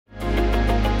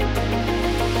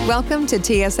Welcome to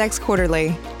TSX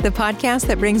Quarterly, the podcast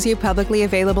that brings you publicly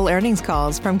available earnings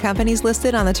calls from companies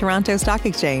listed on the Toronto Stock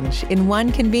Exchange in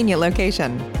one convenient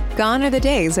location. Gone are the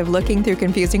days of looking through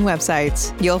confusing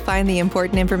websites. You'll find the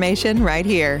important information right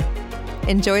here.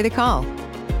 Enjoy the call.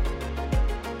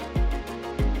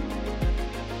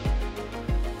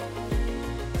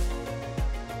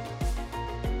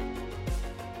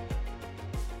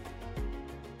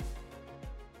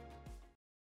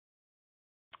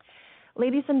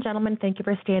 Ladies and gentlemen, thank you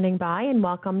for standing by and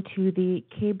welcome to the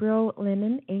K-Bro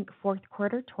Linen Inc. Fourth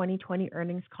Quarter 2020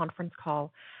 Earnings Conference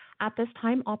Call. At this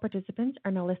time, all participants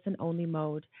are in a listen-only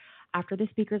mode. After the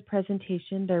speaker's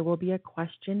presentation, there will be a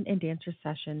question and answer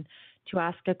session. To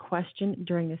ask a question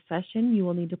during the session, you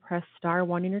will need to press star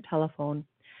one on your telephone.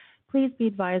 Please be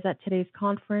advised that today's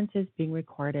conference is being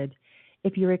recorded.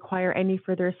 If you require any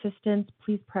further assistance,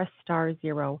 please press star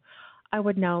zero. I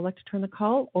would now like to turn the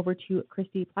call over to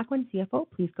Kristie Plaquin, CFO.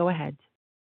 Please go ahead.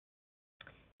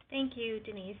 Thank you,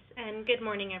 Denise, and good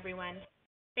morning, everyone.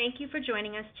 Thank you for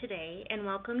joining us today, and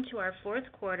welcome to our fourth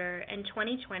quarter and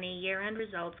 2020 year-end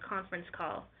results conference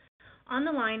call. On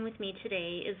the line with me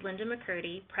today is Linda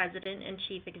McCurdy, President and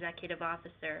Chief Executive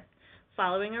Officer.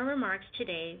 Following our remarks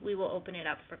today, we will open it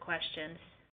up for questions.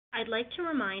 I'd like to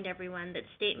remind everyone that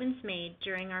statements made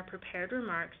during our prepared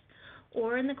remarks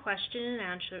or in the question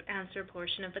and answer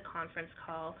portion of the conference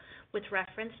call with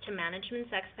reference to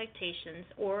management's expectations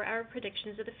or our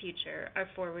predictions of the future are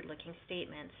forward-looking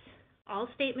statements. All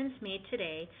statements made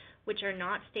today, which are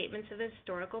not statements of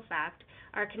historical fact,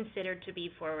 are considered to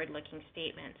be forward-looking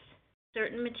statements.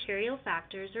 Certain material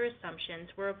factors or assumptions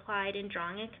were applied in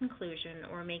drawing a conclusion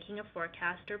or making a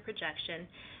forecast or projection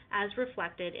as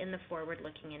reflected in the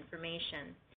forward-looking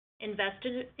information.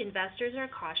 Investors are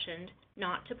cautioned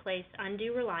not to place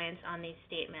undue reliance on these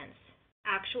statements.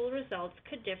 Actual results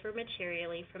could differ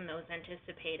materially from those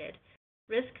anticipated.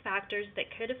 Risk factors that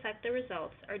could affect the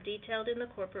results are detailed in the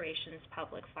corporation's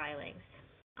public filings.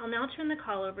 I'll now turn the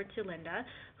call over to Linda,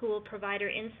 who will provide her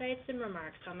insights and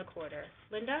remarks on the quarter.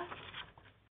 Linda?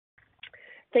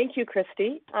 Thank you,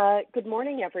 Kristie. Good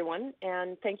morning, everyone,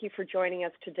 and thank you for joining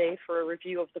us today for a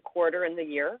review of the quarter and the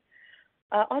year.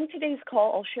 On today's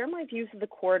call, I'll share my views of the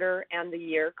quarter and the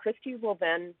year. Kristie will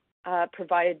then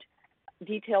provide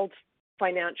detailed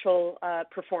financial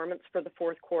performance for the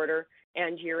fourth quarter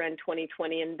and year-end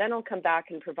 2020, and then I'll come back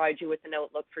and provide you with an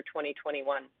outlook for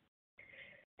 2021.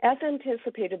 As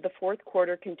anticipated, the fourth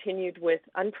quarter continued with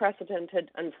unprecedented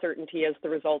uncertainty as the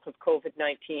result of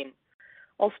COVID-19.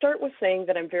 I'll start with saying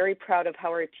that I'm very proud of how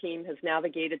our team has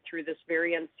navigated through this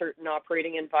very uncertain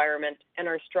operating environment, and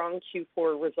our strong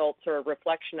Q4 results are a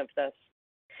reflection of this.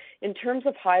 In terms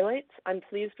of highlights, I'm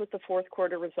pleased with the fourth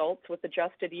quarter results with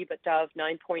adjusted EBITDA of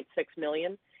 $9.6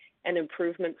 million and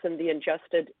improvements in the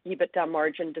adjusted EBITDA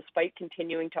margin despite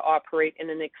continuing to operate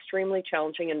in an extremely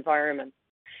challenging environment.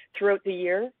 Throughout the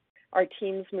year, our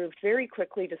teams moved very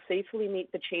quickly to safely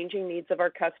meet the changing needs of our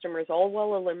customers, all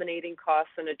while eliminating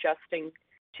costs and adjusting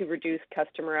to reduce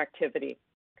customer activity.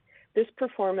 This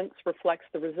performance reflects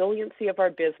the resiliency of our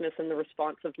business and the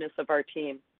responsiveness of our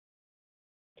team.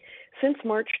 Since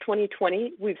March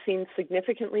 2020, we've seen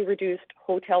significantly reduced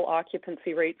hotel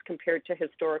occupancy rates compared to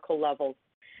historical levels.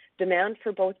 Demand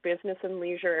for both business and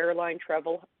leisure airline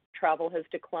travel has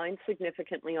declined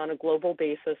significantly on a global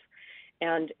basis,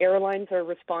 and airlines are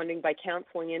responding by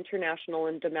canceling international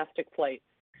and domestic flights.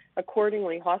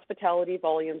 Accordingly, hospitality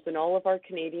volumes in all of our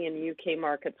Canadian and UK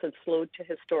markets have slowed to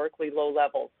historically low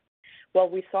levels. While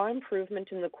we saw improvement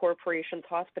in the corporation's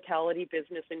hospitality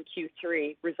business in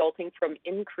Q3, resulting from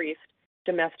increased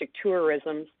domestic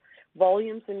tourism,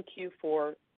 volumes in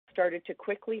Q4 started to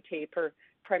quickly taper,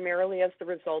 primarily as the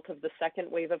result of the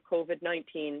second wave of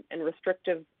COVID-19 and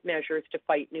restrictive measures to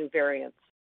fight new variants.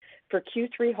 For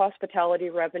Q3, hospitality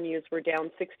revenues were down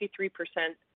 63%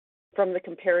 from the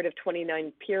comparative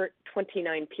 29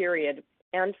 period,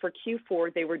 and for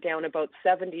Q4 they were down about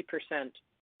 70%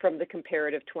 from the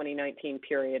comparative 2019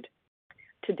 period.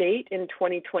 To date, in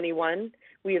 2021,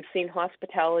 we have seen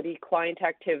hospitality client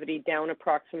activity down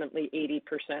approximately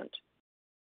 80%.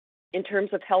 In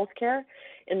terms of healthcare,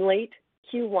 in late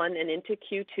Q1 and into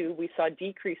Q2, we saw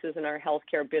decreases in our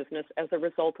healthcare business as a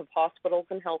result of hospitals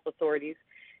and health authorities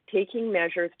taking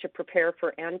measures to prepare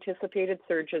for anticipated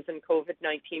surges in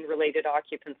COVID-19 related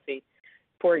occupancy.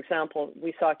 For example,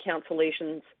 we saw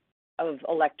cancellations of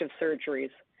elective surgeries.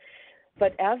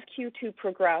 But as Q2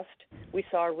 progressed, we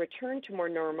saw a return to more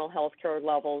normal healthcare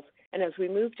levels, and as we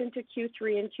moved into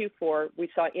Q3 and Q4, we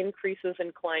saw increases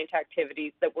in client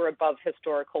activities that were above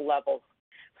historical levels.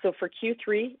 So for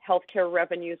Q3, healthcare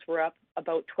revenues were up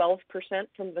about 12%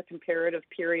 from the comparative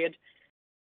period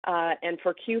and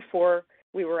for Q4,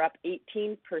 we were up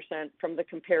 18% from the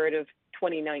comparative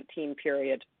 2019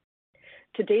 period.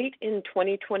 To date in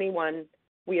 2021,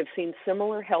 we have seen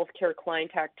similar healthcare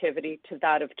client activity to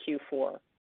that of Q4.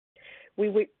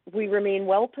 We remain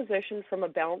well positioned from a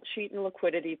balance sheet and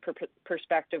liquidity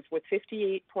perspective with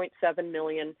 $58.7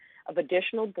 million of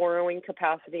additional borrowing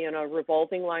capacity in our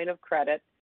revolving line of credit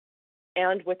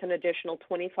and with an additional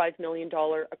 $25 million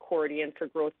accordion for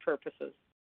growth purposes.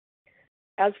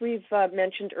 As we've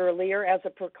mentioned earlier, as a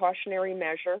precautionary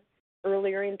measure,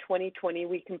 earlier in 2020,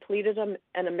 we completed an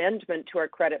amendment to our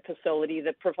credit facility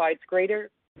that provides greater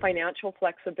financial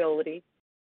flexibility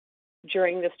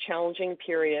during this challenging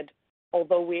period,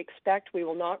 although we expect we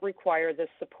will not require this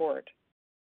support.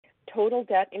 Total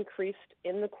debt increased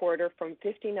in the quarter from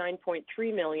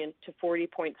 $59.3 million to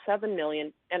 $40.7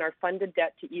 million, and our funded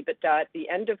debt to EBITDA at the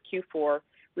end of Q4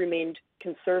 remained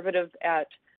conservative at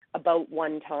about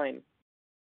 1 time.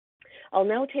 I'll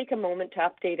now take a moment to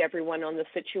update everyone on the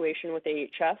situation with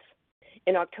AHS.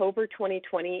 In October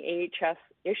 2020, AHS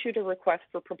issued a request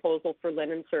for proposal for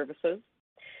linen services.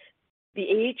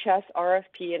 The AHS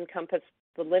RFP encompassed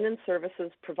the linen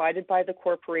services provided by the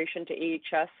corporation to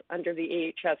AHS under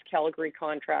the AHS Calgary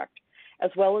contract,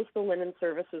 as well as the linen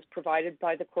services provided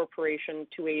by the corporation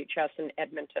to AHS in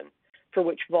Edmonton, for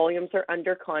which volumes are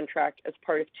under contract as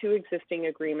part of 2 existing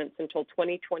agreements until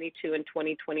 2022 and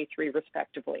 2023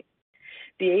 respectively.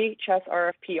 The AHS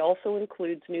RFP also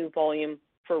includes new volume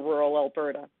for rural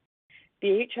Alberta.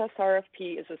 The AHS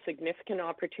RFP is a significant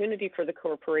opportunity for the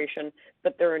corporation,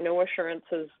 but there are no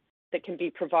assurances that can be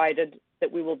provided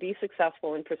that we will be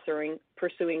successful in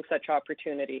pursuing such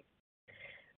opportunity.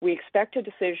 We expect a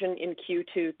decision in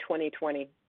Q2 2020.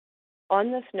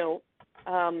 On this note,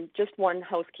 just one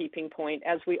housekeeping point.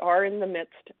 As we are in the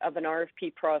midst of an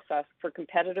RFP process, for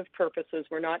competitive purposes,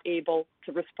 we're not able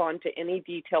to respond to any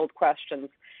detailed questions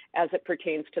as it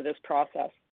pertains to this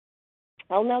process.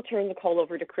 I'll now turn the call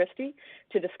over to Kristie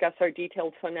to discuss our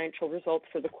detailed financial results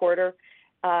for the quarter,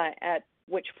 at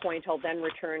which point I'll then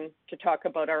return to talk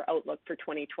about our outlook for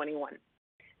 2021.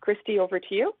 Kristie, over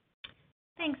to you.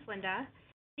 Thanks, Linda.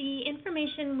 The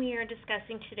information we are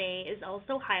discussing today is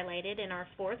also highlighted in our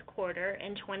fourth quarter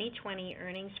and 2020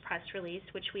 earnings press release,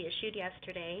 which we issued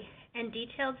yesterday, and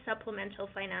detailed supplemental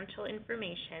financial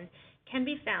information can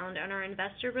be found on our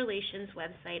investor relations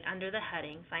website under the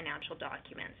heading Financial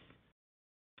Documents.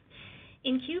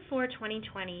 In Q4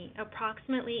 2020,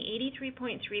 approximately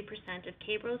 83.3% of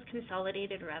K-Bro's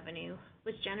consolidated revenue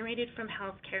was generated from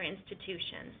healthcare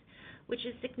institutions, which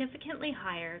is significantly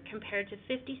higher compared to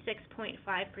 56.5%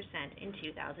 in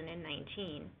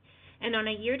 2019. And on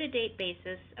a year-to-date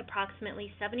basis,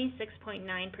 approximately 76.9%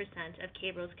 of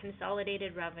K-Bro's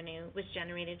consolidated revenue was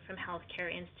generated from healthcare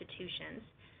institutions,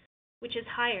 which is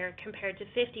higher compared to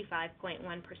 55.1%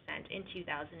 in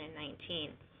 2019.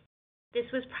 This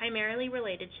was primarily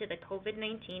related to the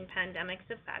COVID-19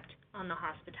 pandemic's effect on the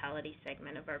hospitality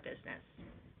segment of our business.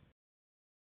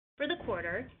 For the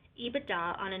quarter,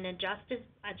 EBITDA on an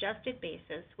adjusted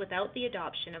basis without the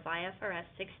adoption of IFRS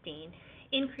 16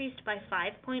 increased by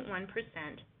 5.1%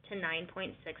 to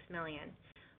 $9.6 million,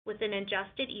 with an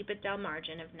adjusted EBITDA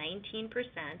margin of 19%,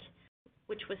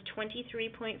 which was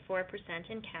 23.4%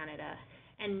 in Canada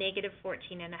and negative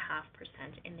 14.5%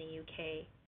 in the UK.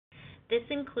 This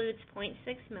includes $0.6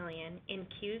 million in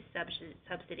CEWS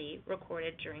subsidy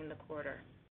recorded during the quarter.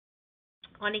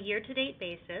 On a year-to-date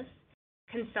basis,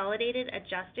 consolidated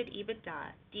adjusted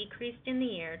EBITDA decreased in the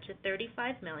year to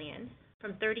 $35 million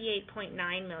from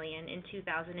 $38.9 million in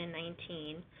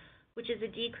 2019, which is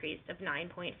a decrease of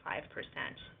 9.5%.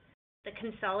 The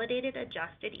consolidated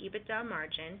adjusted EBITDA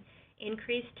margin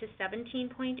increased to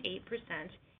 17.8%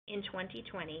 in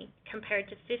 2020 compared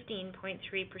to 15.3%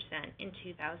 in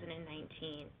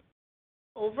 2019.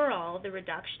 Overall, the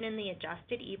reduction in the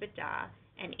adjusted EBITDA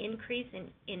and increase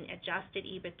in adjusted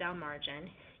EBITDA margin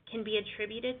can be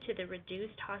attributed to the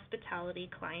reduced hospitality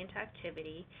client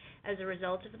activity as a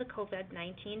result of the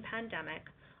COVID-19 pandemic,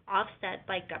 offset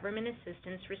by government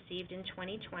assistance received in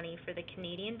 2020 for the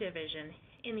Canadian division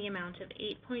in the amount of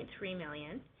 $8.3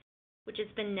 million, which has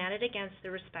been netted against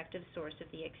the respective source of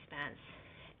the expense,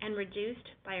 and reduced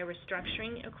by a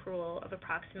restructuring accrual of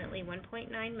approximately $1.9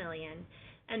 million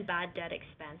and bad debt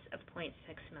expense of $0.6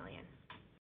 million.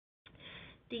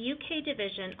 The UK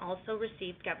division also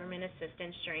received government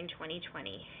assistance during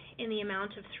 2020 in the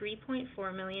amount of £3.4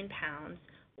 million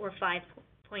or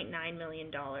 $5.9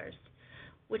 million,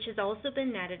 which has also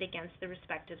been netted against the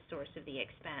respective source of the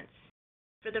expense.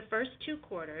 For the first 2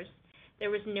 quarters,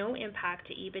 there was no impact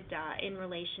to EBITDA in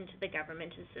relation to the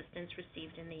government assistance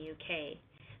received in the UK.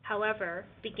 However,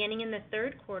 beginning in the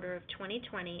third quarter of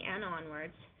 2020 and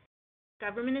onwards,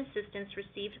 government assistance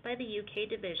received by the UK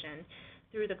division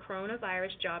through the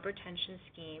Coronavirus Job Retention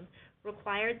Scheme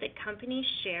required that companies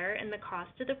share in the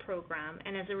cost of the program,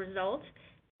 and as a result,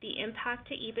 the impact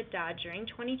to EBITDA during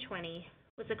 2020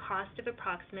 was a cost of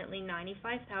approximately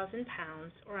 £95,000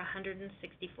 or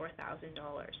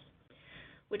 $164,000,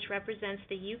 which represents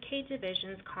the UK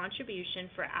division's contribution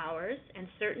for hours and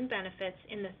certain benefits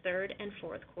in the third and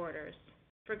fourth quarters.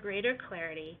 For greater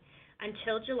clarity,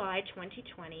 until July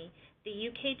 2020, the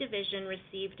UK division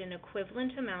received an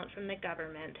equivalent amount from the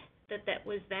government that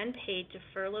was then paid to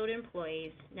furloughed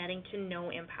employees, netting to no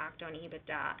impact on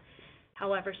EBITDA.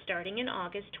 However, starting in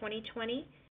August 2020,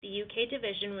 the UK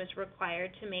division was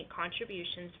required to make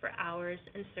contributions for hours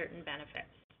and certain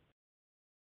benefits.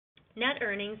 Net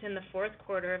earnings in the fourth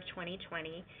quarter of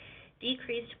 2020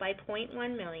 decreased by $0.1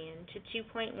 million to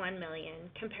 $2.1 million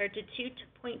compared to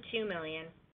 $2.2 million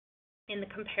in the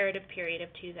comparative period of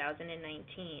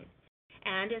 2019,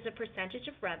 and as a percentage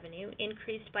of revenue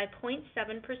increased by 0.7%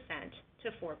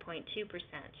 to 4.2%.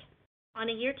 On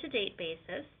a year-to-date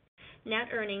basis, net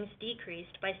earnings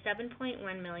decreased by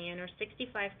 $7.1 million or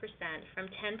 65% from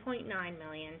 $10.9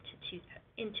 million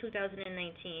in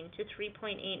 2019 to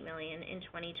 $3.8 million in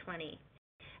 2020.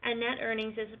 And net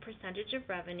earnings as a percentage of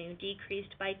revenue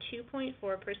decreased by 2.4%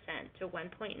 to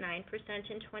 1.9%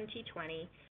 in 2020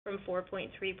 from 4.3%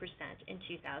 in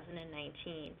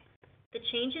 2019. The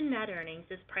change in net earnings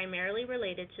is primarily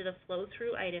related to the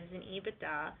flow-through items in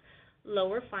EBITDA,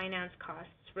 lower finance costs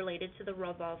related to the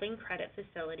revolving credit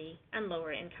facility, and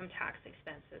lower income tax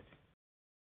expenses.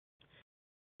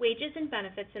 Wages and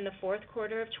benefits in the fourth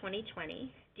quarter of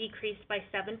 2020 decreased by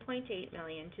 $7.8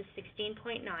 million to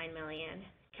 $16.9 million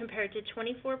compared to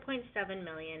 $24.7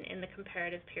 million in the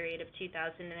comparative period of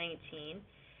 2019,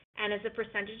 and as a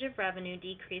percentage of revenue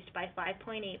decreased by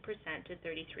 5.8% to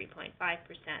 33.5%.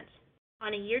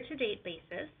 On a year-to-date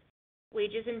basis,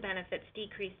 wages and benefits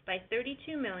decreased by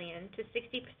 $32 million to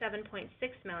 $67.6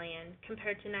 million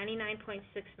compared to $99.6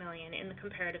 million in the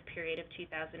comparative period of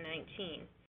 2019,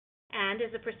 and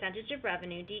as a percentage of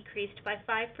revenue decreased by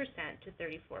 5% to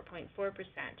 34.4%.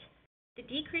 The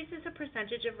decrease as a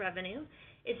percentage of revenue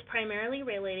is primarily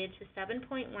related to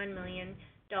 $7.1 million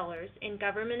in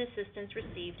government assistance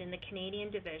received in the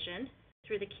Canadian division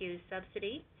through the CEWS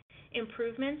subsidy,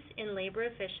 improvements in labor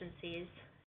efficiencies,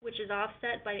 which is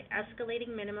offset by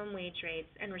escalating minimum wage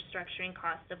rates and restructuring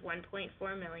costs of $1.4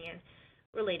 million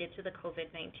related to the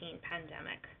COVID-19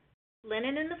 pandemic.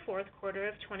 Linen in the fourth quarter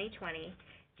of 2020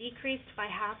 decreased by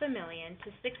 $500,000 to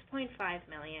 $6.5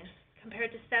 million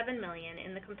compared to $7 million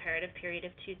in the comparative period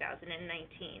of 2019,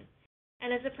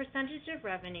 and as a percentage of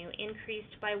revenue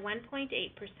increased by 1.8%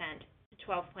 to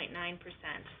 12.9%.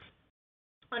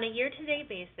 On a year-to-date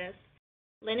basis,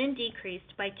 linen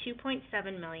decreased by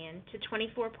 $2.7 million to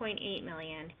 $24.8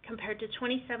 million compared to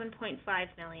 $27.5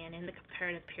 million in the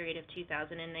comparative period of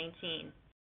 2019,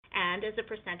 and as a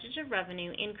percentage of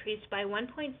revenue increased by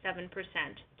 1.7%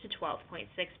 to 12.6%.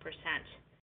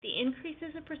 The increase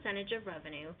as a percentage of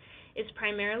revenue is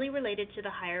primarily related to the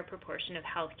higher proportion of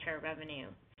healthcare revenue.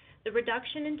 The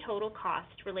reduction in total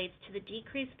cost relates to the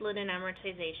decreased linen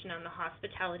amortization on the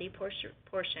hospitality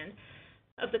portion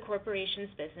of the corporation's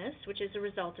business, which is a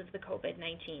result of the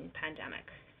COVID-19 pandemic.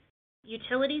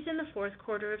 Utilities in the fourth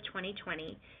quarter of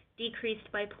 2020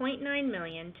 decreased by $0.9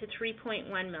 million to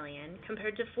 $3.1 million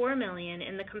compared to $4 million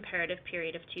in the comparative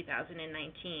period of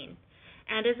 2019,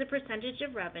 and as a percentage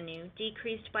of revenue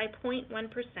decreased by 0.1%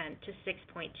 to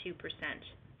 6.2%.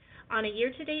 On a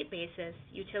year-to-date basis,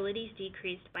 utilities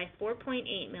decreased by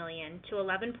 $4.8 million to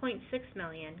 $11.6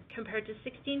 million compared to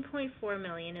 $16.4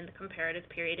 million in the comparative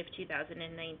period of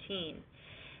 2019,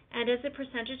 and as a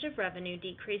percentage of revenue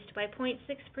decreased by 0.6%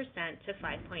 to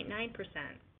 5.9%.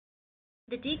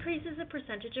 The decrease as a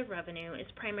percentage of revenue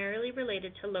is primarily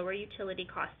related to lower utility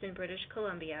costs in British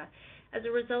Columbia as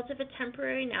a result of a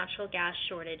temporary natural gas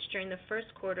shortage during the first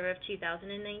quarter of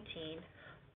 2019,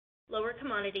 lower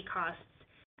commodity costs,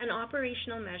 and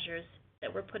operational measures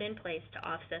that were put in place to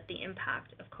offset the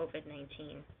impact of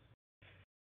COVID-19.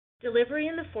 Delivery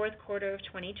in the fourth quarter of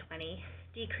 2020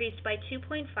 decreased by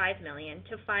 $2.5 million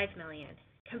to $5 million,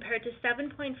 compared to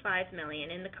 $7.5 million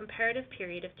in the comparative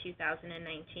period of 2019,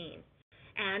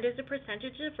 and as a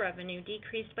percentage of revenue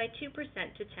decreased by 2%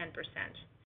 to 10%.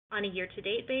 On a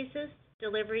year-to-date basis,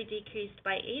 delivery decreased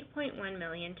by $8.1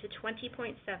 million to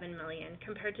 $20.7 million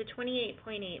compared to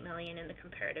 $28.8 million in the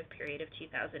comparative period of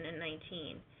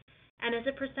 2019, and as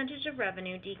a percentage of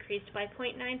revenue decreased by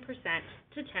 0.9%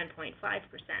 to 10.5%.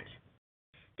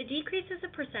 The decrease as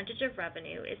a percentage of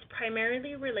revenue is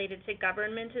primarily related to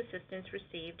government assistance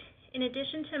received, in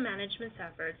addition to management's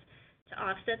efforts to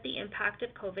offset the impact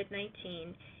of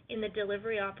COVID-19 in the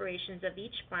delivery operations of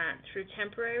each plant through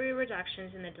temporary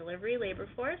reductions in the delivery labor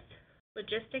force,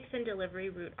 logistics and delivery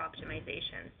route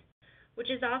optimizations,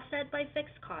 which is offset by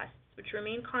fixed costs, which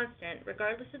remain constant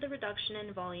regardless of the reduction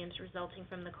in volumes resulting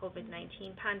from the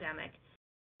COVID-19 pandemic,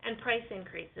 and price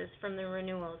increases from the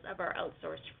renewals of our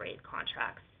outsourced freight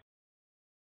contracts.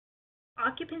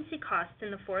 Occupancy costs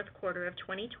in the fourth quarter of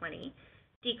 2020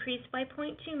 decreased by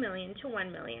 $0.2 million to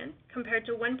 $1 million, compared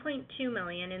to $1.2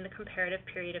 million in the comparative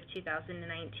period of 2019,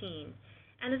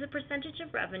 and as a percentage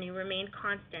of revenue remained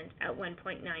constant at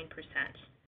 1.9%.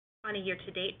 On a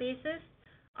year-to-date basis,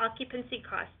 occupancy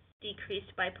costs decreased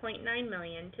by $0.9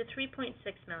 million to $3.6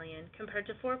 million, compared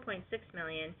to $4.6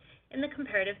 million in the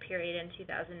comparative period in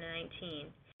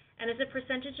 2019, and as a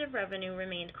percentage of revenue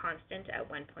remained constant at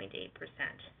 1.8%.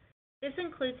 This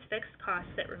includes fixed costs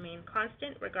that remain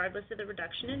constant regardless of the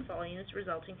reduction in volumes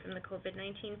resulting from the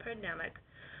COVID-19 pandemic,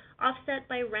 offset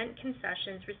by rent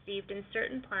concessions received in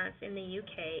certain plants in the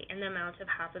UK in the amount of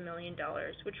 $500,000,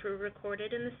 which were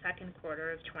recorded in the second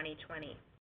quarter of 2020.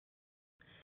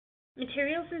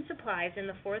 Materials and supplies in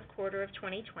the fourth quarter of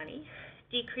 2020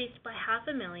 decreased by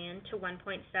 $500,000 to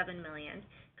 $1.7 million,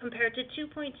 compared to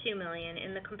 $2.2 million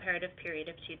in the comparative period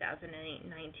of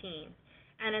 2019,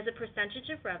 and as a percentage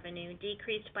of revenue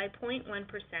decreased by 0.1%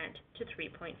 to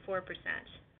 3.4%.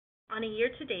 On a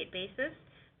year-to-date basis,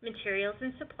 materials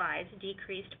and supplies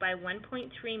decreased by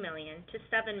 $1.3 million to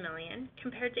 $7 million,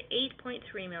 compared to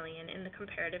 $8.3 million in the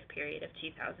comparative period of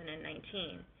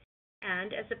 2019,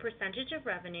 and as a percentage of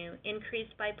revenue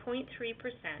increased by 0.3%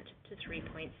 to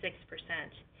 3.6%.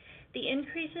 The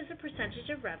increase as a percentage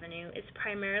of revenue is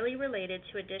primarily related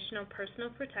to additional personal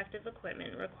protective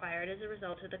equipment required as a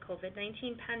result of the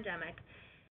COVID-19 pandemic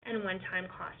and one-time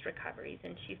cost recoveries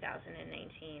in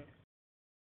 2019.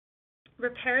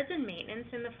 Repairs and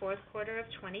maintenance in the fourth quarter of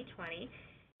 2020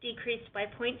 decreased by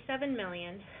 $0.7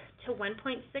 million to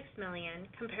 $1.6 million,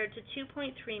 compared to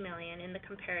 $2.3 million in the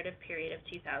comparative period of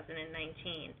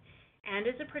 2019, and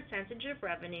as a percentage of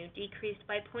revenue decreased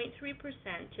by 0.3%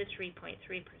 to 3.3%.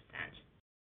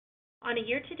 On a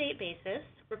year-to-date basis,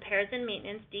 repairs and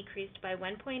maintenance decreased by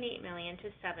 $1.8 million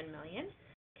to $7 million,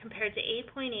 compared to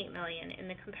 $8.8 million in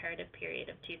the comparative period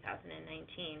of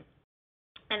 2019,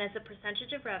 and as a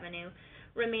percentage of revenue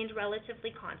remained relatively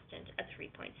constant at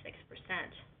 3.6%.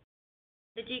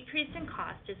 The decrease in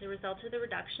cost is a result of the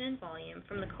reduction in volume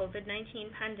from the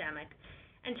COVID-19 pandemic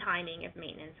and timing of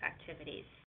maintenance activities.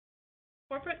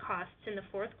 Corporate costs in the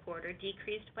fourth quarter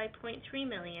decreased by $0.3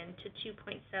 million to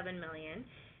 $2.7 million,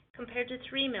 compared to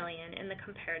 $3 million in the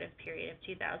comparative period of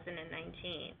 2019,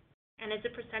 and as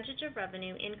a percentage of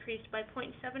revenue increased by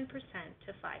 0.7%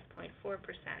 to 5.4%.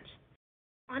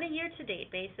 On a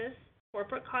year-to-date basis,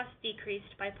 corporate costs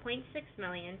decreased by $0.6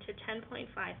 million to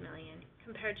 $10.5 million,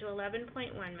 compared to $11.1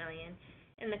 million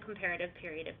in the comparative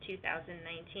period of 2019,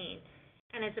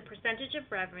 and as a percentage of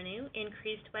revenue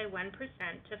increased by 1%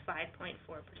 to 5.4%.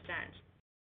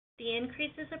 The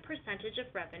increase as a percentage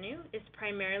of revenue is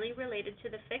primarily related to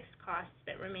the fixed costs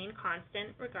that remain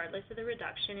constant regardless of the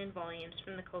reduction in volumes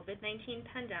from the COVID-19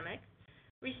 pandemic,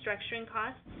 restructuring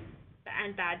costs,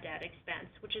 and bad debt expense,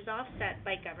 which is offset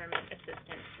by government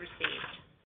assistance received.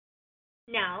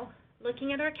 Now,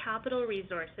 looking at our capital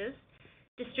resources,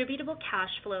 distributable cash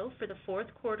flow for the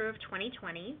fourth quarter of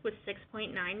 2020 was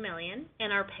 $6.9 million,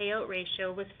 and our payout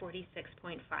ratio was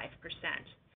 46.5%,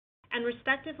 and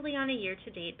respectively on a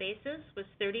year-to-date basis was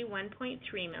 $31.3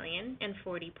 million and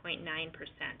 40.9%.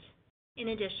 In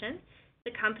addition,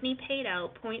 the company paid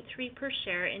out 0.3 per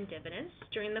share in dividends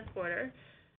during the quarter,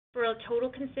 for a total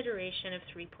consideration of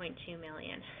 $3.2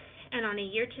 million, and on a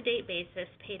year-to-date basis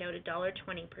paid out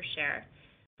 $1.20 per share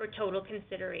for total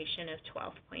consideration of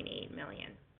 $12.8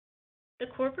 million. The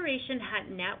corporation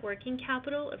had net working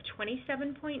capital of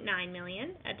 $27.9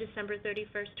 million at December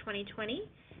 31st, 2020,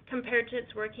 compared to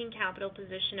its working capital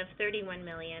position of $31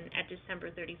 million at December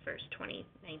 31st,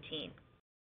 2019.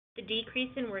 The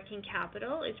decrease in working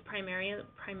capital is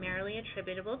primarily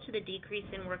attributable to the decrease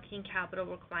in working capital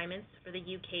requirements for the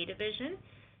UK division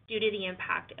due to the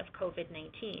impact of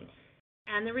COVID-19,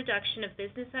 and the reduction of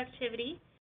business activity,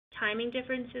 timing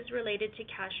differences related to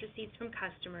cash receipts from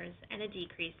customers, and a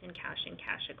decrease in cash and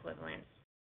cash equivalents.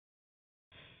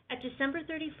 At December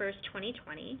 31st,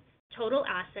 2020, total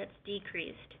assets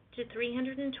decreased to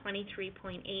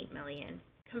 $323.8 million,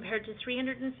 compared to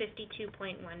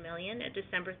 $352.1 million at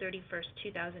December 31st,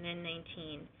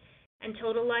 2019, and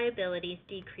total liabilities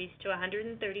decreased to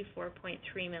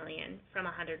 $134.3 million from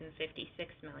 $156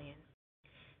 million.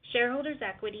 Shareholders'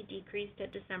 equity decreased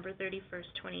at December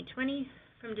 31st, 2020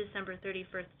 from December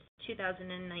 31st,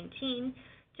 2019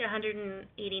 to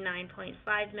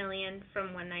 $189.5 million from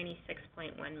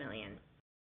 $196.1 million.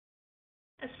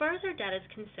 As far as our debt is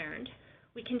concerned,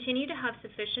 we continue to have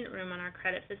sufficient room on our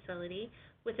credit facility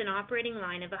with an operating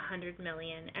line of $100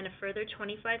 million and a further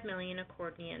 $25 million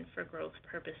accordion for growth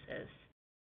purposes.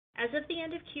 As of the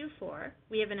end of Q4,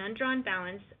 we have an undrawn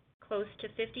balance close to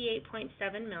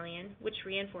 $58.7 million, which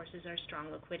reinforces our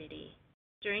strong liquidity.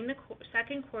 During the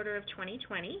second quarter of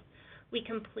 2020, we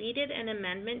completed an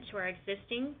amendment to our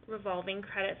existing revolving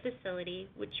credit facility,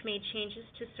 which made changes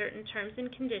to certain terms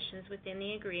and conditions within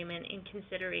the agreement in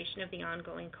consideration of the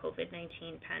ongoing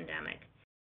COVID-19 pandemic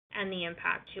and the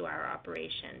impact to our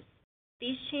operations.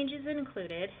 These changes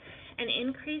included an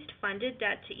increased funded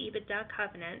debt to EBITDA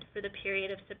covenant for the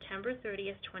period of September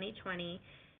 30th, 2020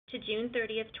 to June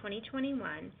 30th,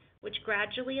 2021, which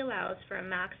gradually allows for a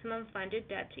maximum funded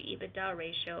debt to EBITDA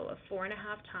ratio of 4.5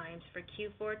 times for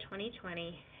Q4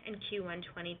 2020 and Q1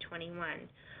 2021,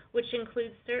 which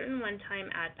includes certain one-time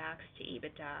add-backs to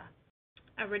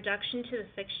EBITDA. A reduction to the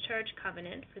fixed charge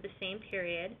covenant for the same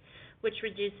period, which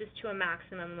reduces to a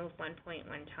maximum of 1.1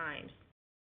 times.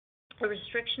 A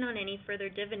restriction on any further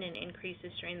dividend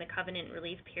increases during the covenant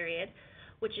relief period,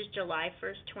 which is July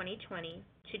 1st, 2020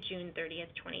 to June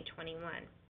 30th, 2021.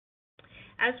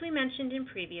 As we mentioned in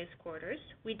previous quarters,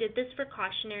 we did this for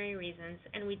cautionary reasons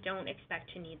and we don't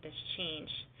expect to need this change.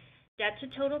 Debt to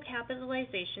total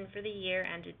capitalization for the year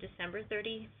ended December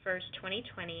 31st,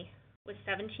 2020 was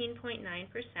 17.9%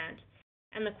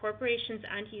 and the corporation's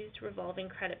unused revolving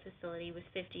credit facility was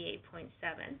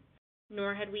 58.7%,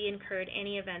 nor had we incurred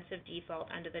any events of default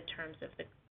under the terms of the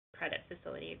credit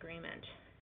facility agreement.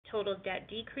 Total debt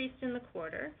decreased in the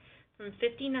quarter from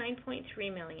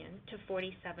 $59.3 million to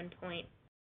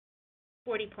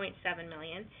 $40.7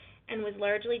 million and was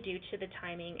largely due to the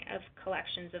timing of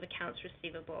collections of accounts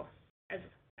receivable, as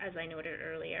I noted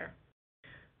earlier.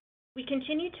 We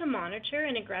continue to monitor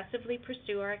and aggressively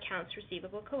pursue our accounts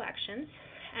receivable collections,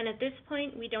 and at this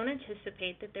point we don't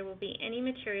anticipate that there will be any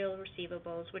material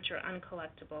receivables which are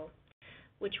uncollectible,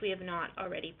 which we have not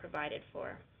already provided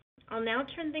for. I'll now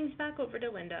turn things back over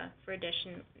to Linda for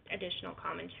additional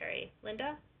commentary.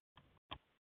 Linda?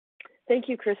 Thank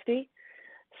you, Christy.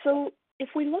 So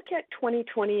if we look at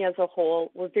 2020 as a whole,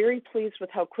 we're very pleased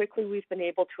with how quickly we've been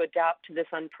able to adapt to this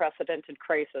unprecedented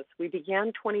crisis. We began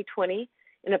 2020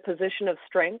 in a position of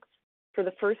strength. For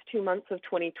the first 2 months of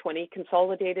 2020,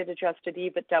 consolidated adjusted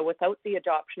EBITDA without the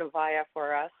adoption of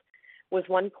IFRS was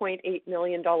 $1.8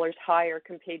 million higher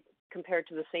compared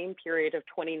to the same period of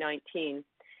 2019,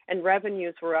 and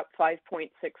revenues were up 5.6%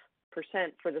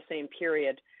 for the same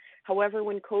period. However,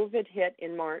 when COVID hit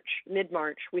in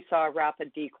mid-March, we saw a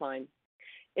rapid decline.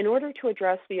 In order to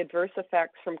address the adverse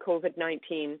effects from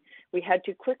COVID-19, we had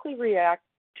to quickly react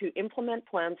to implement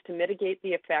plans to mitigate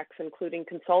the effects, including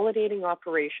consolidating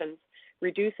operations,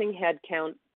 reducing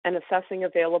headcount, and assessing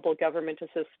available government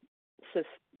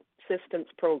assistance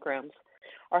programs.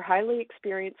 Our highly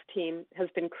experienced team has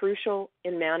been crucial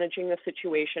in managing the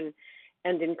situation,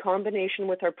 and in combination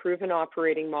with our proven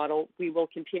operating model, we will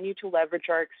continue to leverage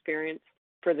our experience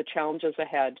for the challenges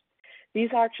ahead.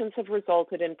 These actions have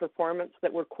resulted in performance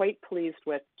that we're quite pleased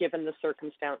with given the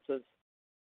circumstances.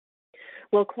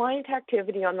 While client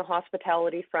activity on the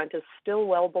hospitality front is still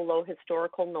well below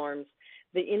historical norms,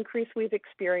 the increase we've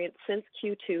experienced since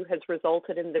Q2 has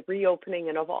resulted in the reopening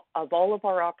of all of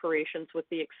our operations with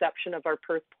the exception of our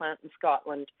Perth plant in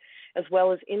Scotland, as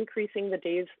well as increasing the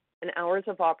days and hours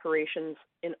of operations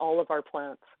in all of our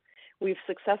plants. We've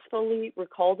successfully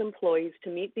recalled employees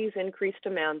to meet these increased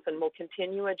demands and will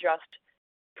continue to adjust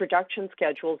production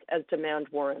schedules as demand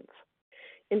warrants.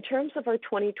 In terms of our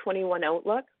 2021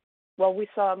 outlook, while we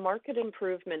saw a market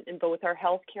improvement in both our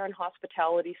healthcare and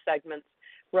hospitality segments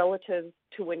relative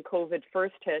to when COVID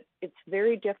first hit, it's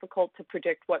very difficult to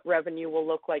predict what revenue will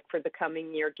look like for the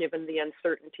coming year given the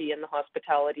uncertainty in the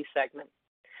hospitality segment.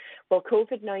 While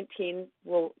COVID-19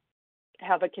 will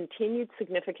have a continued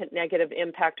significant negative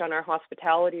impact on our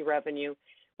hospitality revenue,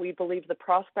 we believe the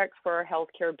prospects for our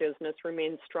healthcare business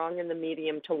remain strong in the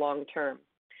medium to long term.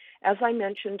 As I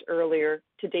mentioned earlier,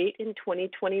 to date in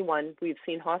 2021, we've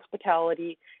seen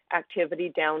hospitality activity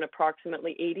down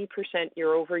approximately 80%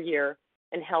 year over year,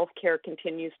 and healthcare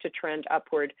continues to trend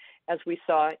upward as we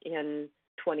saw in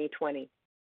 2020.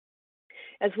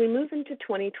 As we move into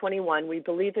 2021, we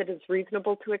believe it is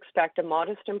reasonable to expect a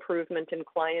modest improvement in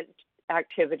client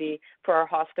activity for our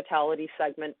hospitality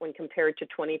segment when compared to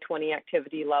 2020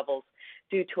 activity levels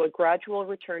due to a gradual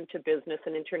return to business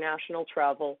and international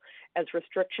travel as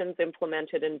restrictions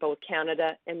implemented in both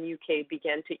Canada and UK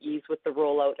began to ease with the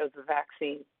rollout of the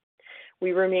vaccine.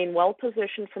 We remain well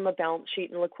positioned from a balance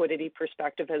sheet and liquidity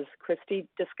perspective, as Christy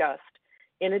discussed.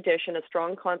 In addition, a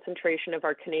strong concentration of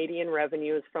our Canadian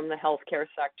revenue is from the healthcare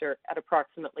sector at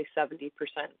approximately 70%.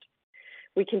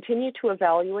 We continue to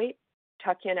evaluate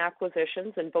tuck-in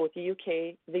acquisitions in both the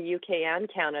UK and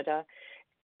Canada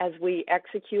as we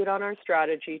execute on our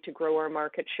strategy to grow our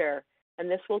market share. And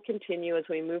this will continue as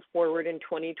we move forward in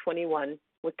 2021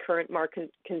 with current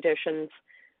market conditions.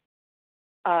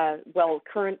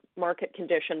 Current market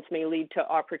conditions may lead to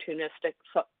opportunistic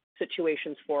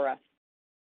situations for us.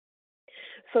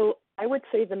 So I would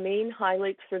say the main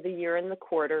highlights for the year and the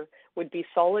quarter would be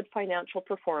solid financial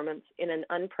performance in an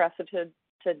unprecedented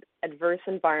adverse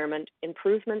environment,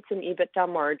 improvements in EBITDA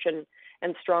margin,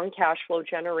 and strong cash flow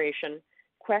generation,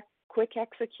 quick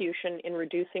execution in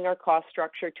reducing our cost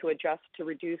structure to adjust to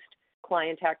reduced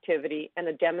client activity, and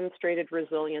a demonstrated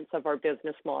resilience of our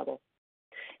business model.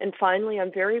 And finally,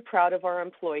 I'm very proud of our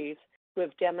employees who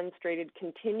have demonstrated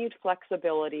continued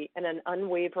flexibility and an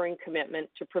unwavering commitment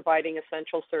to providing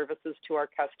essential services to our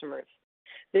customers.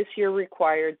 This year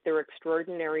required their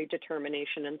extraordinary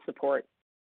determination and support.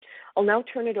 I'll now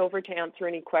turn it over to answer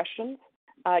any questions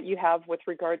you have with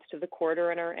regards to the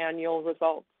quarter and our annual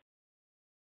results.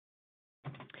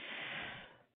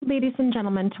 Ladies and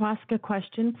gentlemen, to ask a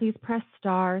question, please press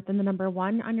star, then the number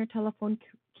 1 on your telephone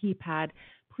keypad.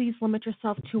 Please limit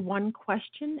yourself to one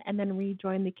question and then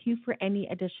rejoin the queue for any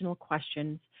additional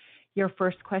questions. Your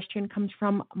first question comes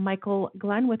from Michael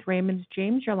Glenn with Raymond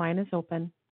James. Your line is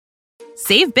open.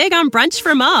 Save big on brunch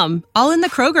for mom, all in the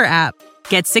Kroger app.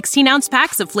 Get 16-ounce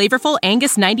packs of flavorful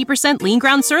Angus 90% lean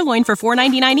ground sirloin for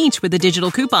 $4.99 each with a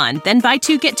digital coupon. Then buy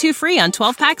 2, get 2 free on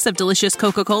 12 packs of delicious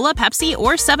Coca-Cola, Pepsi,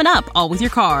 or 7-Up, all with your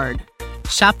card.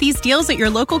 Shop these deals at your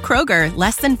local Kroger,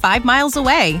 less than 5 miles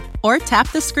away. Or tap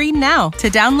the screen now to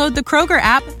download the Kroger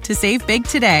app to save big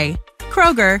today.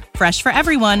 Kroger, fresh for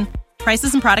everyone.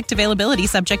 Prices and product availability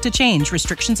subject to change.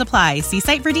 Restrictions apply. See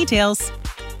site for details.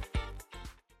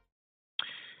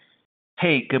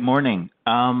 Hey, good morning.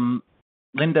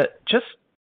 Linda, just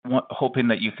hoping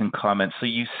that you can comment. So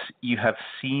you have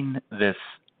seen this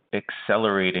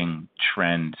accelerating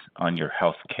trend on your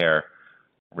healthcare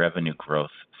revenue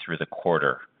growth through the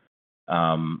quarter.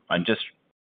 I'm just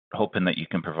hoping that you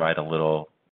can provide a little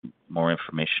more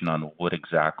information on what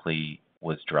exactly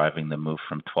was driving the move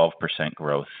from 12%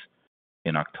 growth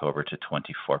in October to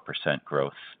 24%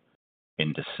 growth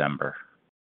in December.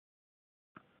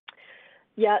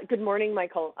 Yeah, good morning,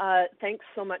 Michael. Thanks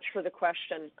so much for the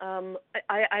question.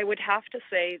 I would have to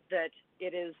say that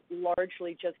it is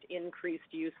largely just increased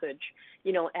usage.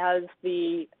 You know, as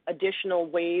the additional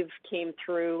wave came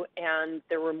through and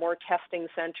there were more testing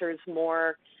centers,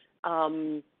 more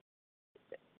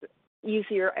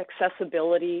easier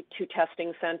accessibility to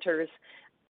testing centers,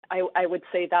 I would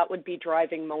say that would be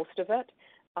driving most of it.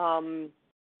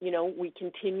 You know, we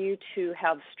continue to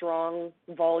have strong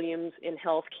volumes in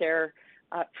healthcare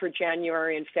for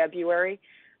January and February.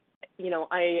 You know,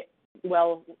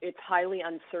 well, it's highly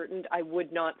uncertain. I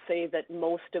would not say that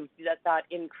most of that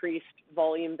increased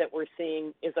volume that we're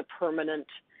seeing is a permanent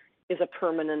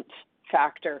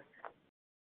factor.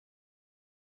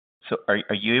 So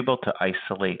are you able to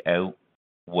isolate out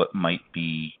what might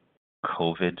be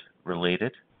COVID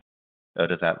related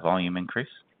out of that volume increase?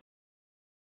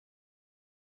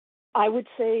 I would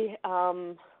say,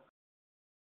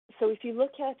 so if you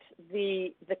look at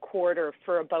the quarter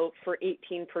for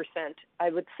 18%, I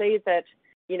would say that,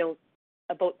 you know,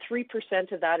 about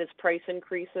 3% of that is price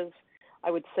increases.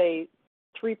 I would say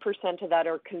 3% of that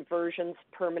are conversions,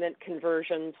 permanent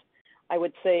conversions. I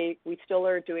would say we still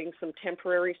are doing some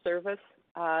temporary service,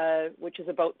 which is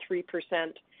about 3%.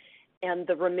 And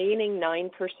the remaining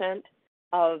 9%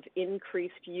 of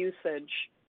increased usage,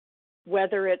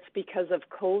 whether it's because of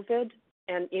COVID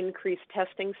and increased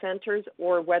testing centers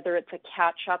or whether it's a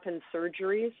catch-up in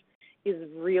surgeries, is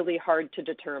really hard to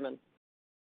determine.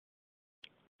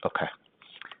 Okay.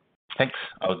 Thanks.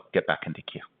 I'll get back into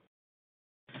queue.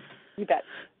 You bet.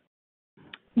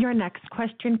 Your next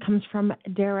question comes from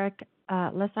Derek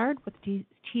Lessard with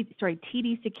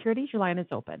TD Securities. Your line is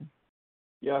open.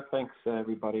 Yeah, thanks,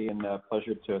 everybody, and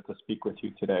pleasure to speak with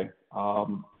you today.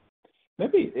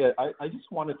 Maybe I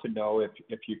just wanted to know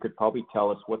if you could probably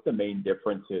tell us what the main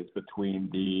difference is between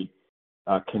the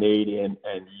Canadian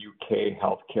and UK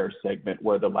healthcare segment,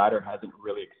 where the latter hasn't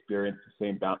really experienced the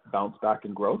same bounce back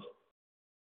in growth.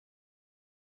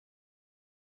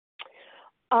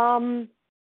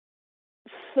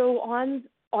 So on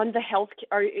the health,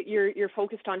 you're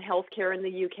focused on healthcare in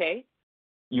the UK?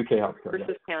 UK healthcare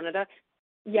versus Canada?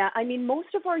 Yeah, I mean,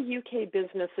 most of our UK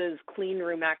business is clean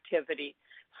room activity.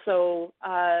 So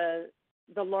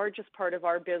the largest part of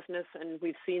our business, and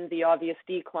we've seen the obvious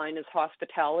decline, is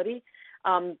hospitality.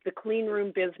 The clean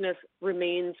room business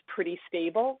remains pretty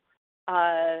stable,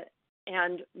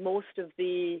 and most of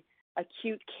the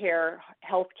acute care,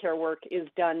 healthcare work is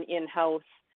done in-house,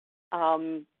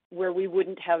 where we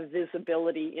wouldn't have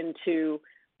visibility into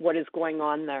what is going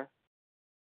on there.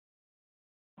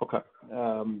 Okay.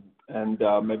 And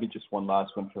maybe just one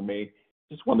last one for me.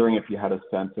 Just wondering if you had a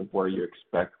sense of where you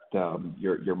expect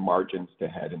your margins to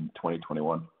head in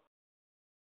 2021.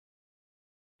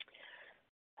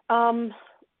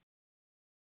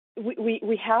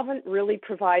 We haven't really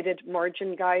provided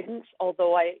margin guidance,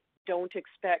 although I don't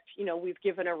expect, we've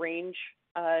given a range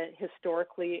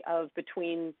historically of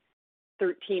between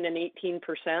 13 and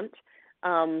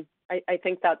 18%. I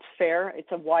think that's fair.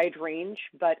 It's a wide range,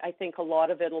 but I think a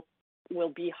lot of it will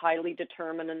be highly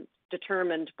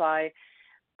determined by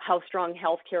how strong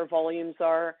healthcare volumes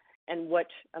are and what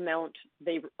amount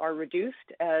they are reduced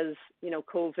as,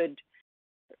 COVID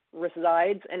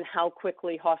resides, and how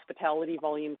quickly hospitality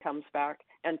volume comes back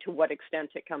and to what extent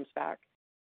it comes back.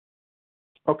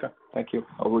 Okay, thank you.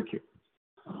 I'll requeue.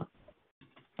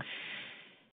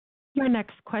 Your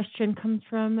next question comes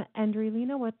from Endri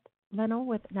Leno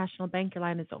with National Bank. Your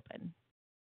line is open.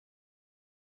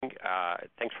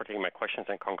 Thanks for taking my questions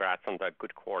and congrats on the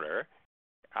good quarter.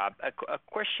 A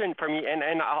question for me,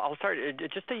 and I'll start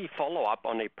just a follow up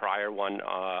on a prior one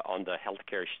on the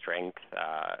healthcare strength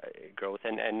growth.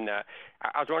 And I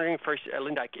was wondering first,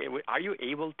 Linda, are you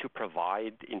able to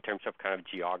provide in terms of kind of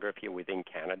geography within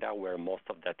Canada where most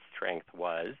of that strength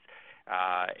was?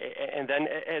 And then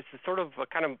as sort of a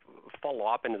kind of follow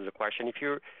up into the question,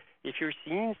 if you're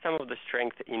seeing some of the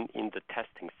strength in the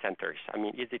testing centers, I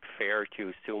mean, is it fair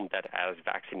to assume that as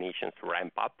vaccinations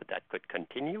ramp up, that could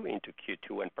continue into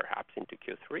Q2 and perhaps into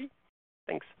Q3?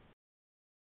 Thanks.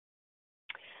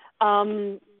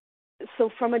 So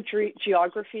from a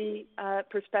geography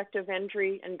perspective,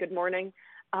 Endri, and good morning,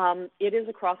 it is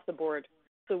across the board.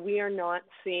 So we are not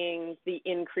seeing the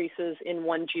increases in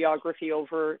one geography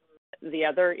over the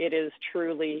other. It is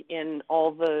truly in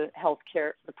all the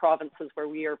healthcare, the provinces where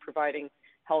we are providing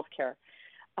healthcare.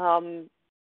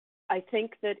 I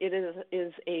think that it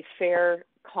is a fair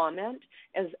comment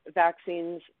as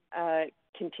vaccines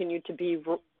continue to be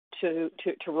to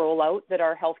roll out, that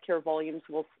our healthcare volumes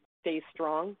will stay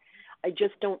strong. I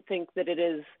just don't think that it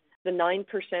is the 9%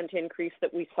 increase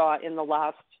that we saw in the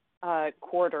last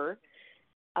quarter,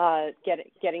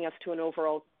 getting us to an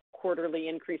overall quarterly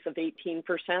increase of 18%.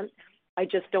 I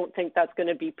just don't think that's going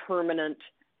to be permanent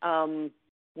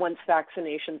once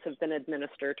vaccinations have been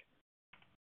administered.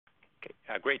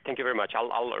 Okay, great. Thank you very much.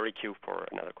 I'll requeue for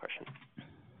another question.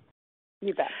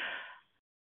 You bet.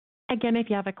 Again, if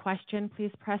you have a question,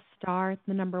 please press star,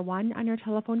 the number 1 on your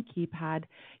telephone keypad.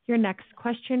 Your next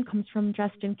question comes from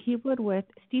Justin Keywood with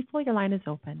Stifel. Your line is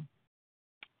open.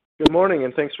 Good morning,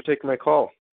 and thanks for taking my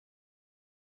call.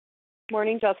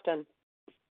 Morning, Justin.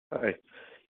 Hi.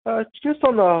 Just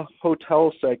on the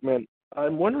hotel segment,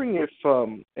 I'm wondering if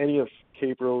any of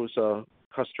K-Bro's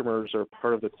customers are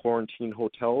part of the quarantine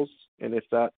hotels, and if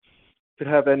that could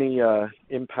have any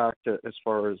impact as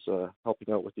far as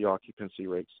helping out with the occupancy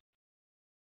rates.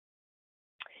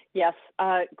 Yes,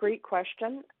 great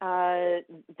question.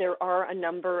 There are a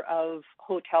number of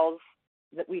hotels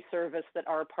that we service that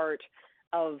are part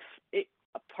of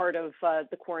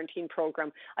the quarantine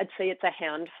program. I'd say it's a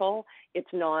handful.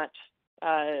 It's not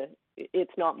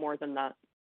more than that.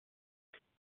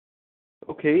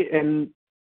 Okay, and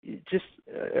just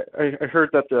I heard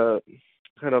that the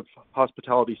kind of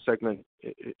hospitality segment,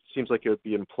 it seems like it would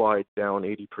be implied down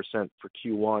 80% for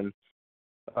Q1.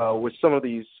 With some of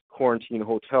these quarantine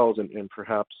hotels and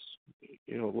perhaps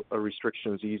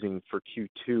restrictions easing for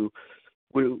Q2,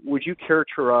 would you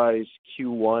characterize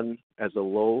Q1 as a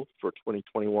low for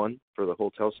 2021 for the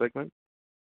hotel segment?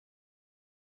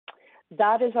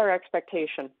 That is our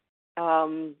expectation.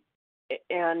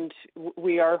 And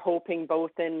we are hoping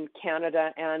both in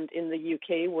Canada and in the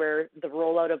UK, where the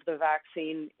rollout of the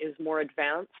vaccine is more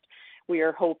advanced, we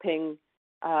are hoping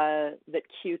that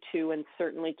Q2 and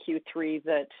certainly Q3,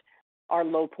 that our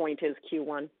low point is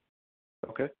Q1.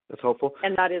 Okay, that's helpful.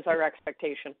 And that is our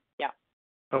expectation, yeah.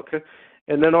 Okay.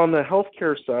 And then on the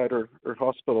healthcare side or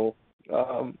hospital,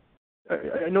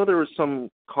 I know there was some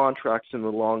contracts in the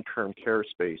long-term care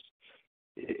space.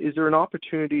 is there an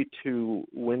opportunity to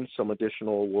win some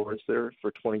additional awards there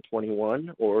for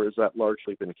 2021, or has that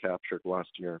largely been captured last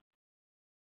year?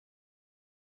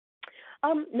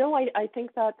 No, I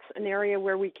think that's an area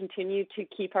where we continue to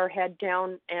keep our head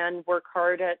down and work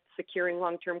hard at securing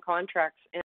long-term contracts.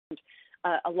 And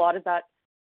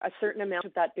a certain amount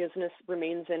of that business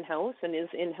remains in-house and is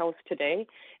in-house today.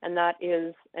 And that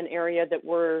is an area that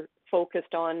we're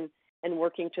focused on and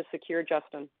working to secure,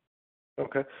 Justin.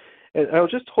 Okay. And I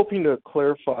was just hoping to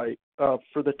clarify,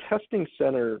 for the testing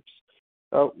centers,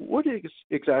 what is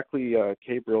exactly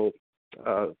K-Bro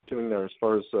doing there as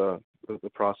far as the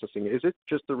processing? Is it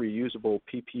just the reusable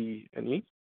PP&E?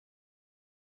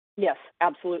 Yes,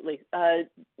 absolutely.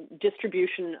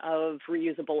 Distribution of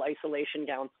reusable isolation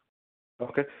gowns.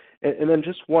 Okay. And then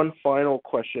just one final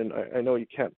question. I know you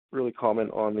can't really comment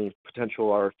on the potential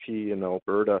RFP in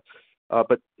Alberta,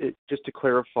 but just to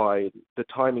clarify the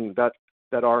timing, that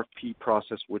RFP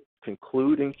process would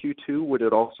conclude in Q2. Would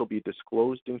it also be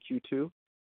disclosed in Q2?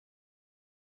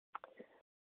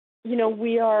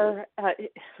 We are,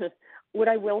 what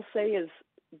I will say is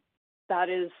that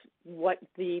is what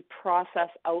the process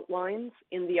outlines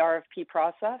in the RFP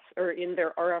process or in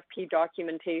their RFP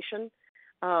documentation.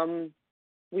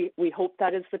 We hope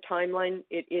that is the timeline.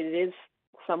 It is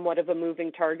somewhat of a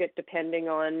moving target depending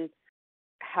on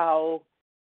how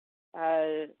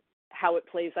it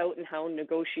plays out and how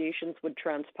negotiations would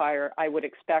transpire, I would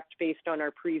expect, based on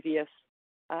our previous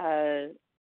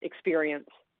experience.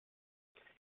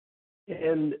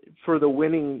 And for the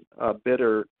winning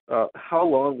bidder, how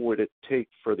long would it take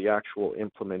for the actual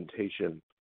implementation?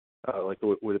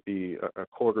 Would it be a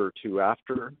quarter or two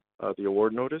after the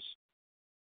award notice?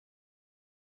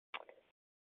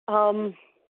 From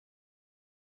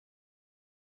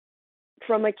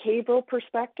a K-Bro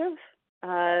perspective,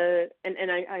 and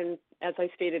I'm, as I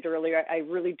stated earlier, I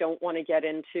really don't want to get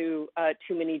into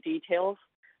too many details,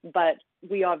 but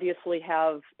we obviously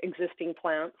have existing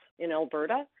plants in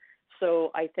Alberta.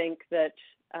 So I think that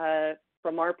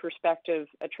from our perspective,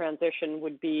 a transition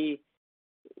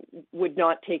would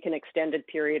not take an extended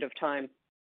period of time.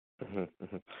 Mm-hmm,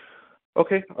 mm-hmm.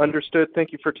 Okay, understood.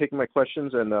 Thank you for taking my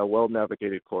questions, and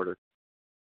well-navigated quarter.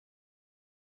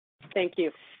 Thank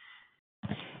you.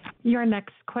 Your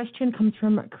next question comes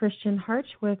from Christian Harch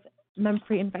with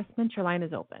Memphre Investments. Your line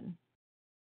is open.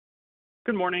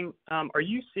 Good morning. Are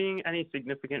you seeing any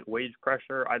significant wage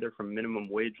pressure, either from minimum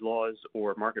wage laws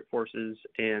or market forces?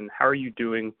 And how are you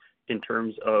doing in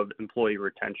terms of employee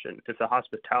retention? If the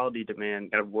hospitality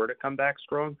demand were to come back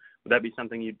strong, would that be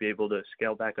something you'd be able to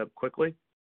scale back up quickly?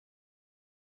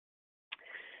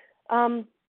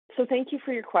 So thank you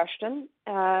for your question.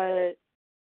 I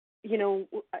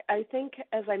think,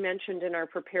 as I mentioned in our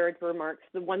prepared remarks,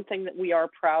 the one thing that we are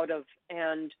proud of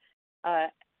and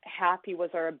happy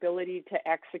was our ability to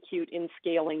execute in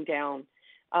scaling down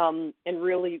and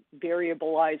really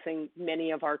variabilizing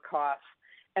many of our costs.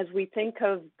 As we think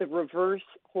of the reverse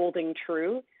holding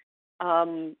true,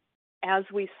 as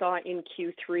we saw in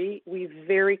Q3, we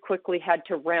very quickly had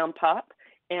to ramp up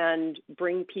and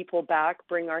bring people back,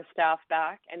 bring our staff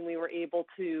back, and we were able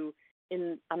to,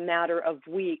 in a matter of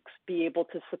weeks, be able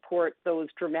to support those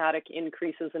dramatic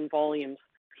increases in volumes.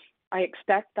 I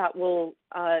expect that will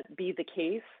be the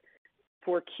case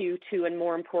for Q2 and,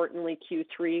 more importantly,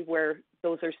 Q3, where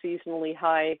those are seasonally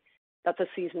high. That's a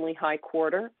seasonally high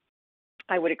quarter.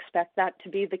 I would expect that to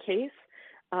be the case.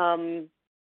 And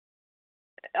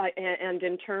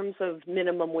in terms of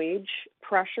minimum wage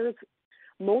pressures,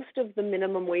 most of the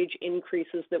minimum wage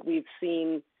increases that we've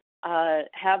seen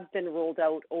have been rolled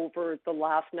out over the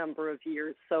last number of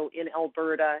years, so in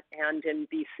Alberta and in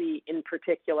BC in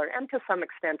particular, and to some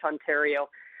extent Ontario,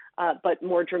 but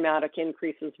more dramatic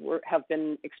increases have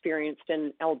been experienced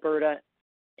in Alberta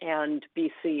and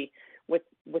BC, with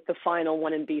the final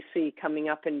one in BC coming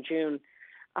up in June.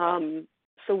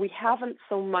 So we haven't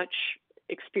so much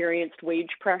experienced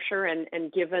wage pressure,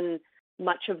 and given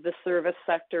much of the service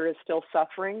sector is still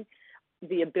suffering,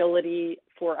 the ability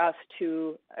for us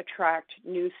to attract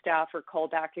new staff or call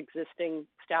back existing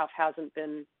staff hasn't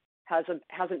been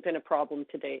a problem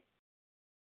to date.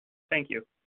 Thank you.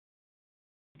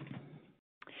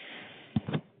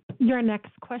 Your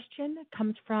next question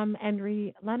comes from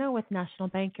Endri Leno with National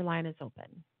Bank. Your line is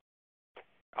open.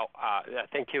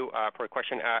 Thank you for the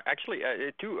question. Actually,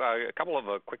 a couple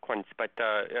of quick ones, but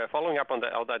following up on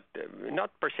that,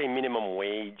 not per se minimum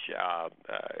wage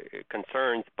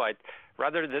concerns, but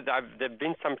rather there've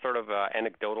been some sort of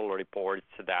anecdotal reports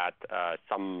that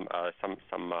some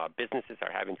businesses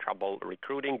are having trouble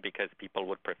recruiting because people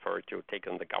would prefer to take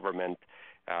on the government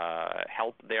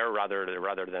help there rather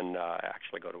than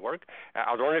actually go to work.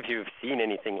 I was wondering if you've seen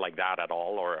anything like that at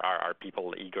all, or are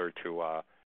people eager to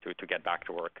get back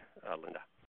to work, Linda?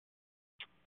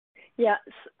 Yeah,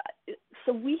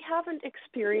 so we haven't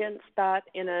experienced that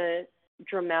in a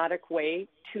dramatic way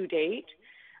to date.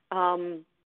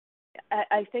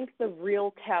 I think the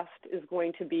real test is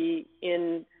going to be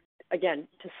again,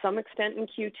 to some extent in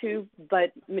Q2,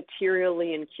 but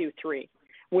materially in Q3,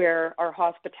 where our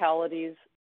hospitalities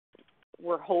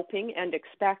we're hoping and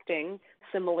expecting,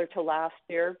 similar to last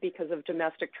year, because of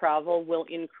domestic travel, will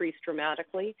increase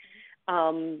dramatically.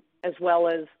 As well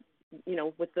as,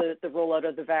 with the rollout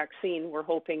of the vaccine, we're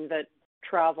hoping that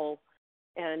travel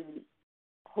and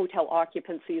hotel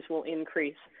occupancies will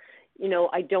increase.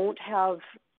 I don't have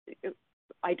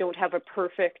a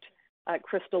perfect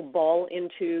crystal ball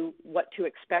into what to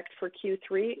expect for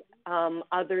Q3,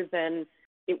 other than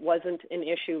it wasn't an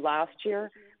issue last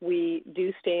year. We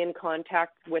do stay in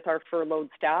contact with our furloughed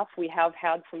staff. We have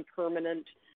had some permanent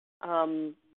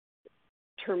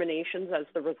terminations as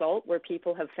the result, where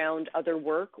people have found other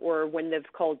work, or when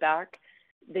they've called back,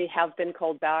 they have been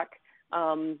called back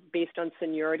based on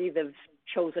seniority. They've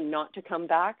chosen not to come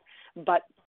back. But,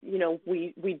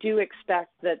 we do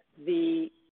expect that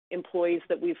the employees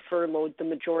that we've furloughed, the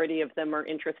majority of them are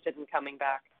interested in coming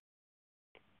back.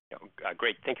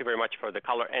 Great. Thank you very much for the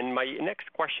color. And my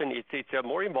next question is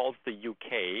more involves the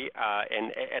UK,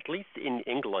 and at least in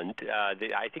England,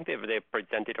 I think they've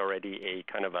presented already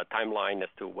a kind of a timeline as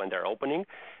to when they're opening,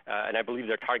 and I believe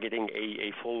they're targeting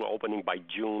a full opening by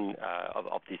June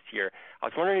of this year. I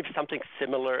was wondering if something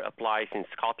similar applies in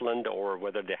Scotland, or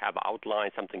whether they have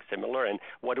outlined something similar, and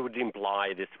what would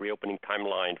imply this reopening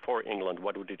timeline for England?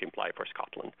 What would it imply for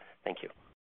Scotland? Thank you.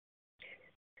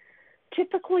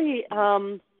 Typically,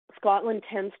 Scotland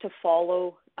tends to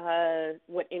follow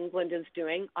what England is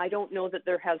doing. I don't know that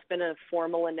there has been a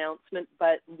formal announcement,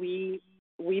 but we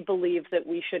believe that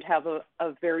we should have a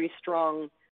very strong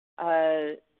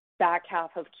back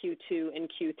half of Q2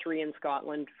 and Q3 in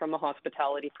Scotland from a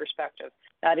hospitality perspective.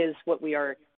 That is what we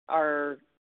are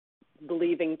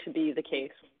believing to be the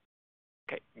case.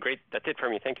 Okay, great. That's it for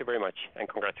me. Thank you very much, and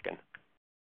congrats again.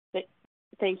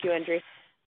 Thank you, Andre.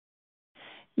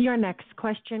 Your next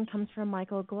question comes from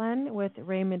Michael Glen with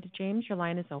Raymond James. Your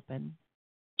line is open.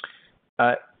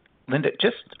 Linda,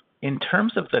 just in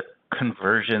terms of the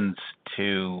conversions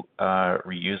to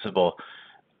reusable,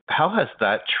 how has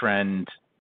that trend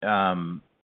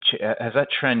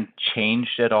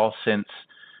changed at all since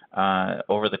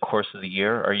over the course of the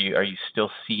year? Are you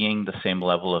still seeing the same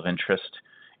level of interest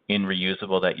in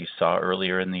reusable that you saw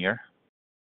earlier in the year?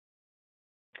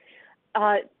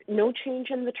 No change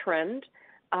in the trend.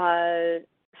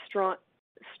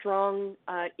 Strong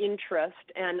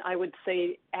interest, and I would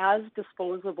say as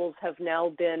disposables have now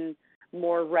been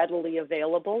more readily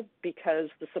available because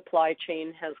the supply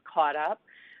chain has caught up,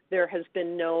 there has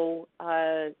been no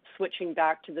switching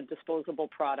back to the disposable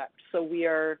product. So we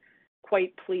are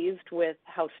quite pleased with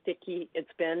how sticky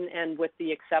it's been and with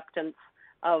the acceptance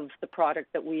of the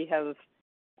product that we have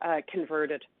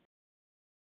converted.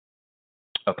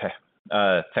 Okay.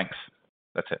 Thanks.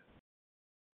 That's it.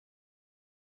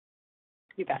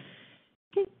 You bet.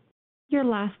 Okay. Your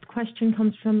last question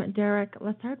comes from Derek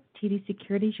Lessard, TD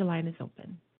Securities. Your line is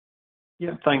open.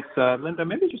 Yeah, thanks, Linda.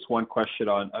 Maybe just one question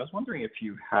I was wondering if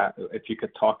you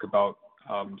could talk about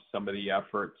some of the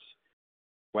efforts,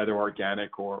 whether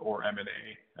organic or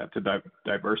M&A, to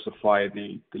diversify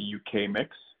the UK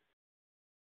mix.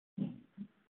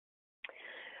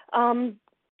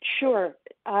 Sure.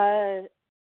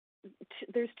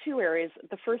 There's two areas.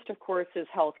 The first, of course, is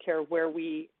healthcare, where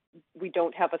we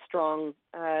don't have a strong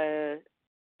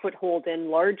foothold in,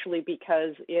 largely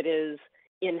because it is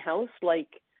in-house,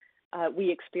 like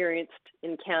we experienced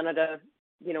in Canada,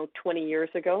 20 years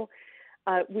ago.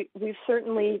 We've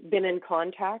certainly been in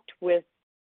contact with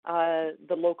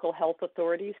the local health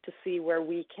authorities to see where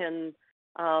we can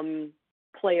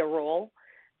play a role.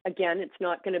 Again, it's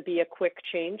not going to be a quick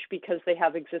change because they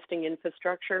have existing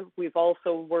infrastructure. We've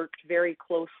also worked very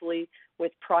closely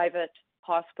with private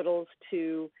hospitals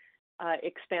to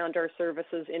expand our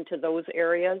services into those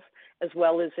areas, as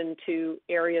well as into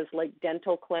areas like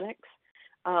dental clinics.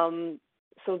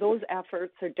 So those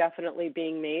efforts are definitely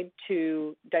being made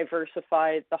to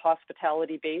diversify the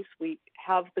hospitality base. We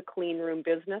have the clean room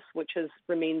business, which has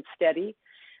remained steady.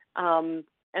 And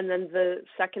then the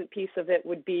second piece of it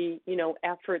would be,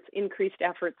 increased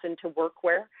efforts into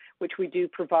workwear, which we do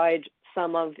provide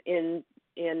some of in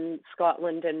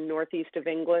Scotland and northeast of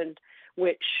England,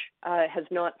 which has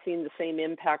not seen the same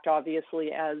impact,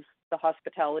 obviously, as the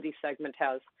hospitality segment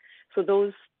has. So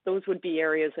those would be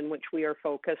areas in which we are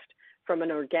focused from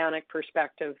an organic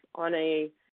perspective. On a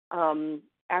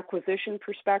acquisition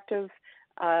perspective,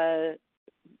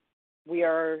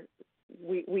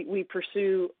 we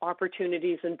pursue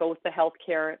opportunities in both the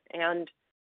healthcare and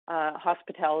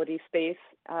hospitality space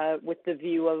with the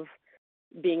view of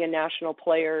being a national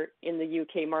player in the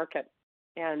UK market.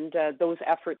 And those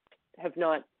efforts have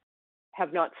not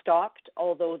stopped,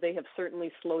 although they have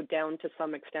certainly slowed down to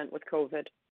some extent with COVID.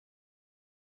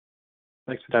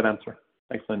 Thanks for that answer.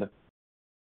 Thanks, Linda.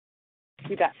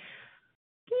 You bet.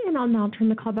 Okay, and I'll now turn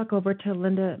the call back over to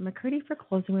Linda McCurdy for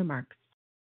closing remarks.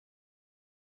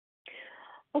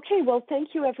 Okay, well, thank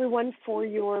you everyone for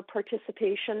your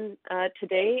participation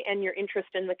today and your interest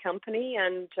in the company.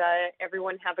 And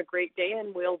everyone have a great day,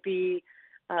 and we'll be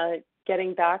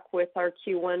getting back with our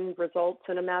Q1 results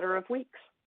in a matter of weeks.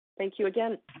 Thank you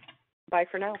again. Bye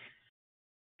for now.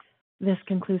 This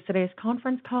concludes today's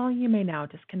conference call. You may now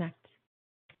disconnect.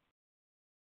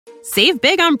 Save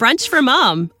big on brunch for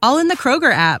mom, all in the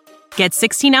Kroger app. Get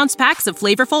 16-ounce packs of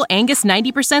flavorful Angus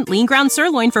 90% lean ground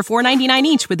sirloin for $4.99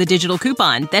 each with a digital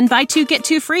coupon. Then buy 2, get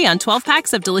 2 free on 12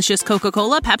 packs of delicious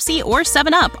Coca-Cola, Pepsi, or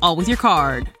 7-Up, all with your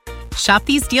card. Shop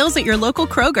these deals at your local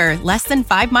Kroger, less than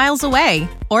 5 miles away.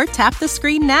 Or tap the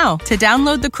screen now to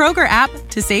download the Kroger app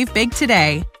to save big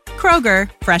today. Kroger,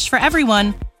 fresh for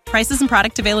everyone. Prices and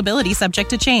product availability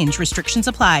subject to change. Restrictions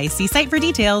apply. See site for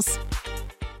details.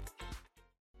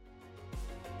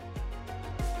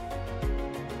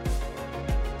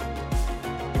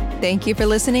 Thank you for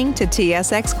listening to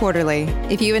TSX Quarterly.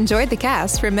 If you enjoyed the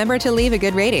cast, remember to leave a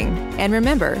good rating. And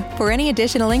remember, for any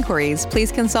additional inquiries,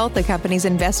 please consult the company's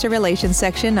investor relations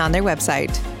section on their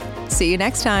website. See you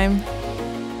next time.